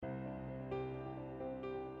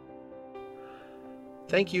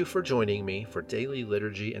Thank you for joining me for Daily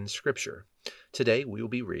Liturgy and Scripture. Today we will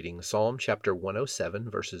be reading Psalm chapter 107,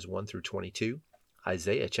 verses 1 through 22,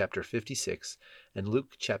 Isaiah chapter 56, and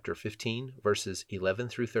Luke chapter 15, verses 11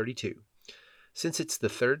 through 32. Since it's the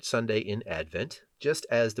third Sunday in Advent, just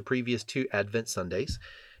as the previous two Advent Sundays,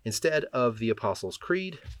 instead of the Apostles'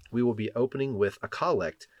 Creed, we will be opening with a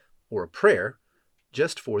collect or a prayer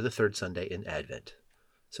just for the third Sunday in Advent.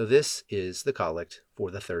 So this is the collect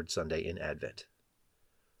for the third Sunday in Advent.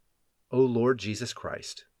 O Lord Jesus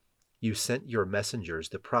Christ, you sent your messengers,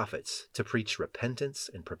 the prophets, to preach repentance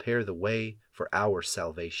and prepare the way for our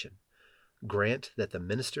salvation. Grant that the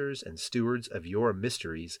ministers and stewards of your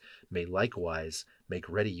mysteries may likewise make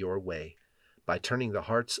ready your way, by turning the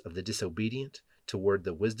hearts of the disobedient toward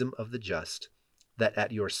the wisdom of the just, that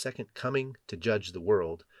at your second coming to judge the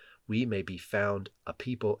world, we may be found a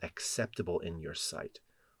people acceptable in your sight.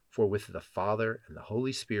 For with the Father and the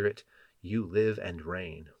Holy Spirit you live and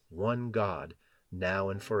reign, one God, now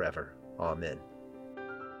and forever. Amen.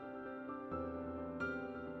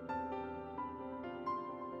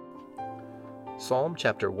 Psalm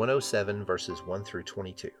chapter 107, verses 1 through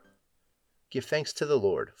 22. Give thanks to the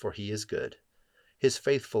Lord, for he is good. His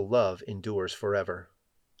faithful love endures forever.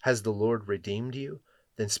 Has the Lord redeemed you?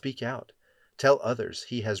 Then speak out. Tell others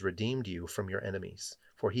he has redeemed you from your enemies,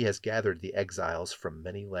 for he has gathered the exiles from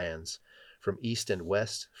many lands, from east and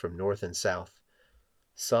west, from north and south.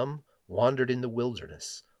 Some wandered in the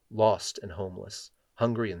wilderness, lost and homeless,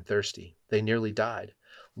 hungry and thirsty. They nearly died.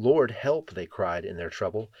 Lord, help, they cried in their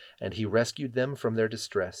trouble, and he rescued them from their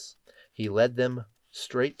distress. He led them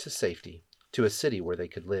straight to safety, to a city where they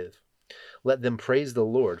could live. Let them praise the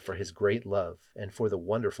Lord for his great love and for the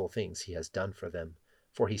wonderful things he has done for them,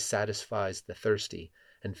 for he satisfies the thirsty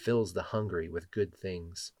and fills the hungry with good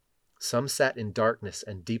things. Some sat in darkness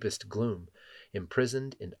and deepest gloom,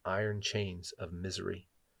 imprisoned in iron chains of misery.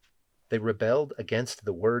 They rebelled against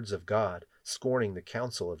the words of God, scorning the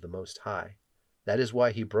counsel of the Most High. That is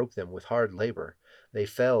why he broke them with hard labor. They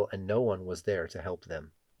fell, and no one was there to help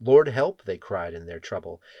them. Lord, help, they cried in their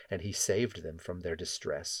trouble, and he saved them from their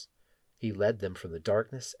distress. He led them from the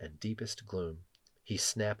darkness and deepest gloom. He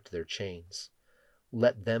snapped their chains.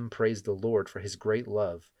 Let them praise the Lord for his great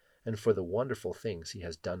love and for the wonderful things he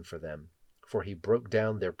has done for them. For he broke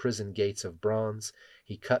down their prison gates of bronze.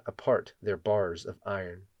 He cut apart their bars of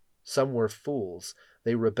iron. Some were fools.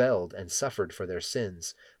 They rebelled and suffered for their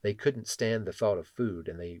sins. They couldn't stand the thought of food,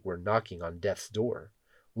 and they were knocking on death's door.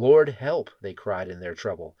 Lord, help, they cried in their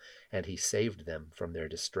trouble, and he saved them from their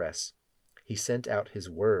distress. He sent out his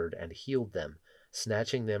word and healed them,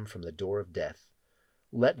 snatching them from the door of death.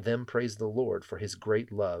 Let them praise the Lord for his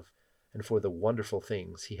great love and for the wonderful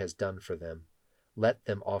things he has done for them. Let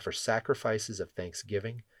them offer sacrifices of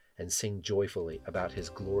thanksgiving and sing joyfully about his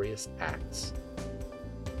glorious acts.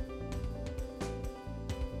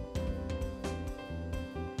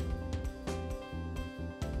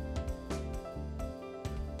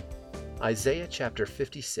 Isaiah chapter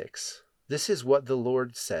 56. This is what the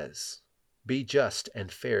Lord says. Be just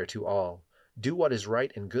and fair to all. Do what is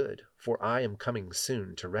right and good, for I am coming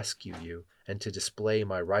soon to rescue you and to display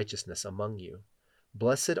my righteousness among you.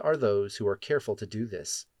 Blessed are those who are careful to do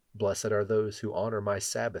this. Blessed are those who honor my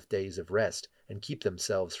Sabbath days of rest and keep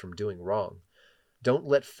themselves from doing wrong. Don't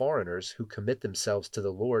let foreigners who commit themselves to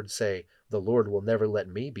the Lord say, the Lord will never let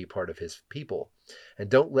me be part of his people. And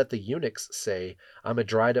don't let the eunuchs say, I'm a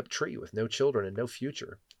dried up tree with no children and no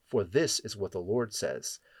future. For this is what the Lord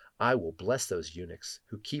says. I will bless those eunuchs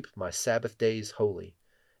who keep my Sabbath days holy,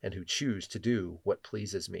 and who choose to do what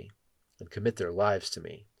pleases me, and commit their lives to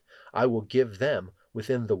me. I will give them,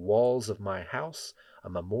 within the walls of my house,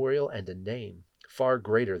 a memorial and a name, far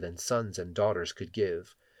greater than sons and daughters could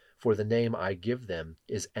give. For the name I give them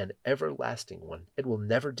is an everlasting one. It will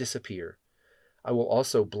never disappear. I will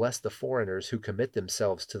also bless the foreigners who commit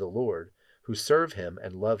themselves to the Lord, who serve him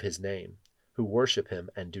and love his name, who worship him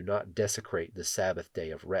and do not desecrate the Sabbath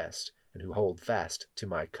day of rest, and who hold fast to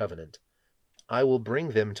my covenant. I will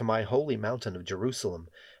bring them to my holy mountain of Jerusalem,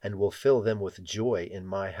 and will fill them with joy in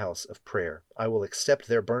my house of prayer. I will accept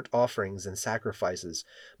their burnt offerings and sacrifices,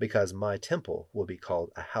 because my temple will be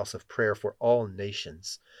called a house of prayer for all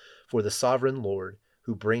nations. For the sovereign Lord,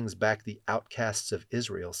 who brings back the outcasts of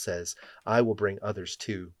Israel, says, I will bring others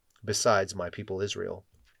too, besides my people Israel.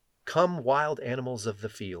 Come, wild animals of the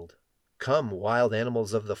field. Come, wild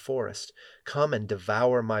animals of the forest, come and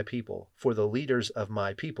devour my people, for the leaders of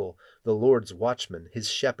my people, the Lord's watchmen, his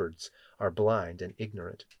shepherds, are blind and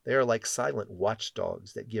ignorant. They are like silent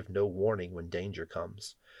watchdogs that give no warning when danger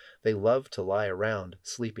comes. They love to lie around,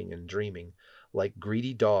 sleeping and dreaming. Like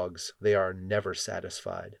greedy dogs, they are never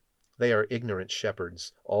satisfied. They are ignorant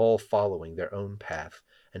shepherds, all following their own path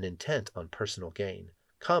and intent on personal gain.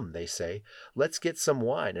 Come, they say, let's get some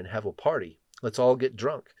wine and have a party. Let's all get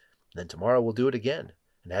drunk. Then tomorrow we'll do it again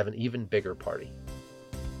and have an even bigger party.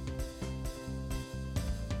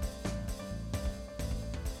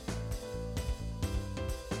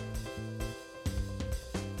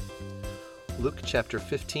 Luke chapter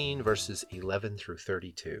 15, verses 11 through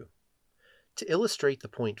 32. To illustrate the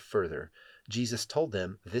point further, Jesus told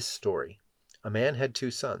them this story. A man had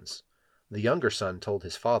 2 sons. The younger son told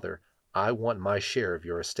his father, "I want my share of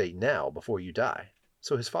your estate now, before you die."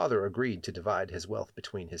 So his father agreed to divide his wealth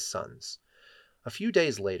between his sons. A few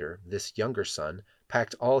days later, this younger son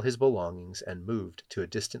packed all his belongings and moved to a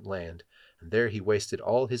distant land, and there he wasted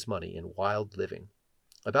all his money in wild living.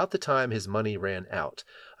 About the time his money ran out,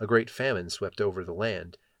 a great famine swept over the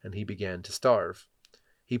land, and he began to starve.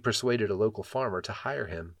 He persuaded a local farmer to hire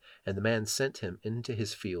him, and the man sent him into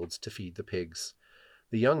his fields to feed the pigs.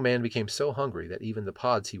 The young man became so hungry that even the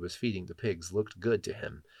pods he was feeding the pigs looked good to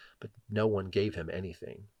him, but no one gave him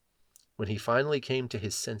anything. When he finally came to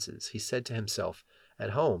his senses, he said to himself,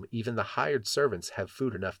 "At home, even the hired servants have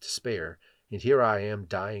food enough to spare, and here I am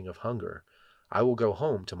dying of hunger. I will go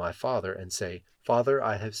home to my father and say, 'Father,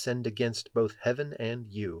 I have sinned against both heaven and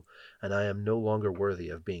you, and I am no longer worthy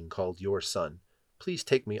of being called your son. Please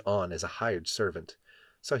take me on as a hired servant.'"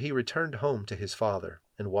 So he returned home to his father,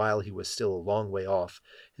 and while he was still a long way off,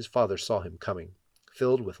 his father saw him coming.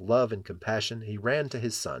 Filled with love and compassion, he ran to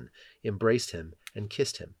his son, embraced him, and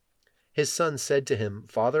kissed him. His son said to him,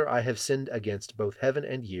 "Father, I have sinned against both heaven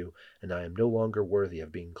and you, and I am no longer worthy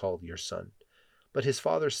of being called your son." But his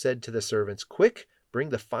father said to the servants, "Quick, bring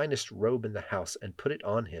the finest robe in the house and put it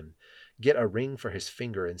on him. Get a ring for his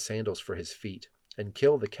finger and sandals for his feet, and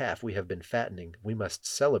kill the calf we have been fattening. We must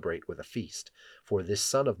celebrate with a feast. For this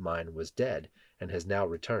son of mine was dead and has now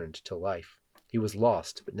returned to life. He was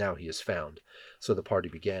lost, but now he is found." So the party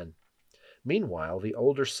began. Meanwhile, the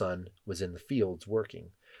older son was in the fields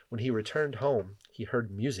working. When he returned home, he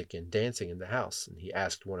heard music and dancing in the house, and he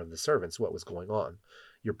asked one of the servants what was going on.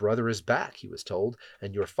 "Your brother is back," he was told,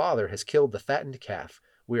 "and your father has killed the fattened calf.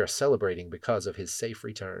 We are celebrating because of his safe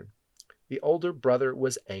return." The older brother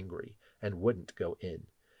was angry and wouldn't go in.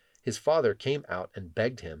 His father came out and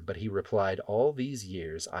begged him, but he replied, "All these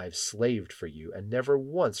years I've slaved for you and never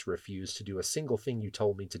once refused to do a single thing you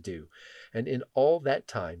told me to do. And in all that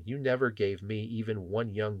time you never gave me even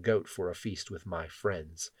one young goat for a feast with my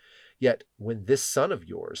friends. Yet when this son of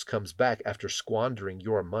yours comes back after squandering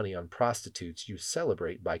your money on prostitutes, you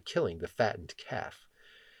celebrate by killing the fattened calf."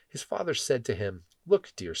 His father said to him,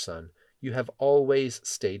 "Look, dear son, you have always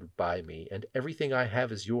stayed by me, and everything I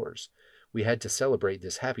have is yours. We had to celebrate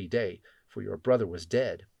this happy day, for your brother was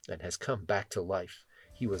dead and has come back to life.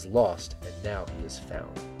 He was lost, and now he is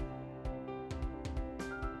found."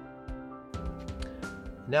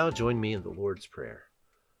 Now join me in the Lord's Prayer.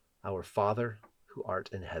 Our Father, who art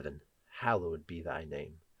in heaven, hallowed be thy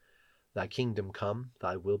name. Thy kingdom come,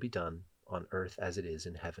 thy will be done, on earth as it is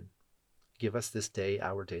in heaven. Give us this day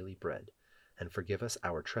our daily bread, and forgive us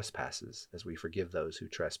our trespasses, as we forgive those who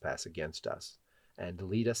trespass against us. And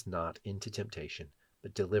lead us not into temptation,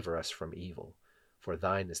 but deliver us from evil. For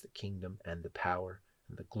thine is the kingdom and the power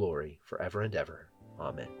and the glory forever and ever.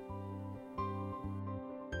 Amen.